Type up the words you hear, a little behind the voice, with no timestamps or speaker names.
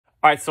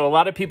All right, so a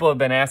lot of people have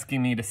been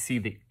asking me to see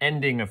the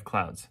ending of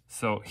Clouds.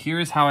 So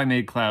here's how I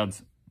made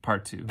Clouds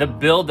Part 2. The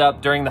build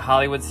up during the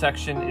Hollywood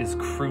section is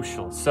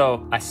crucial.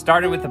 So I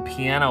started with a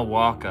piano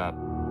walk up.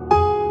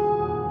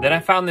 Then I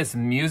found this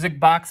music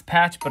box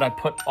patch, but I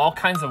put all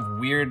kinds of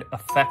weird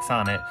effects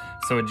on it,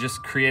 so it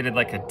just created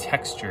like a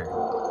texture.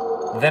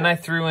 Then I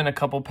threw in a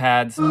couple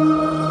pads,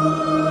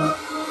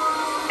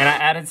 and I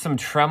added some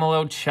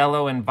tremolo,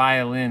 cello, and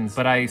violins,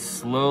 but I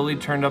slowly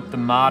turned up the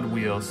mod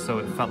wheel so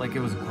it felt like it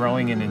was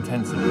growing in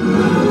intensity.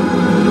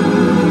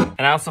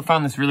 And I also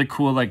found this really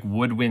cool like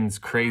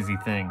woodwinds crazy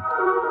thing.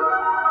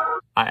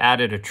 I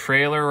added a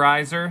trailer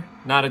riser,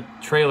 not a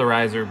trailer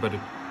riser, but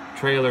a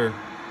trailer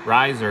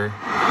riser.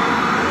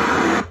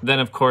 Then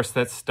of course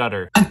that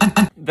stutter.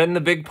 Then the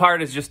big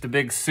part is just a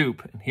big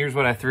soup, and here's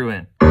what I threw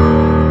in.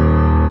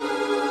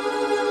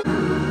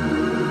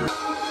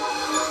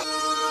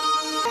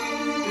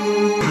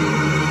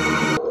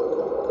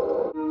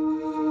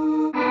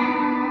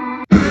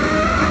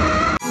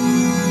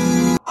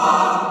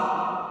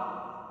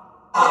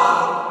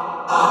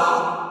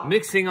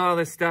 Mixing all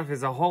this stuff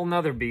is a whole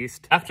nother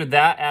beast. After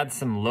that, add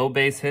some low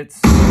bass hits,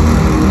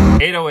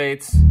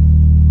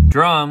 808s,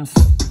 drums,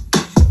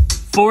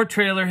 4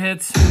 trailer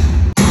hits,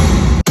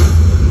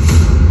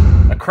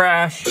 a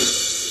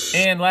crash,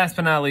 and last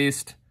but not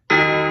least,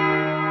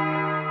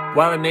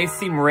 while it may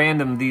seem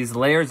random, these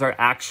layers are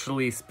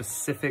actually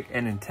specific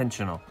and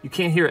intentional. You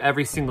can't hear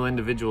every single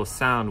individual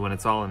sound when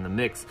it's all in the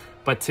mix,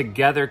 but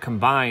together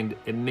combined,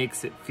 it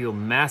makes it feel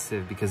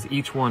massive because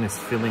each one is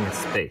filling a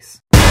space.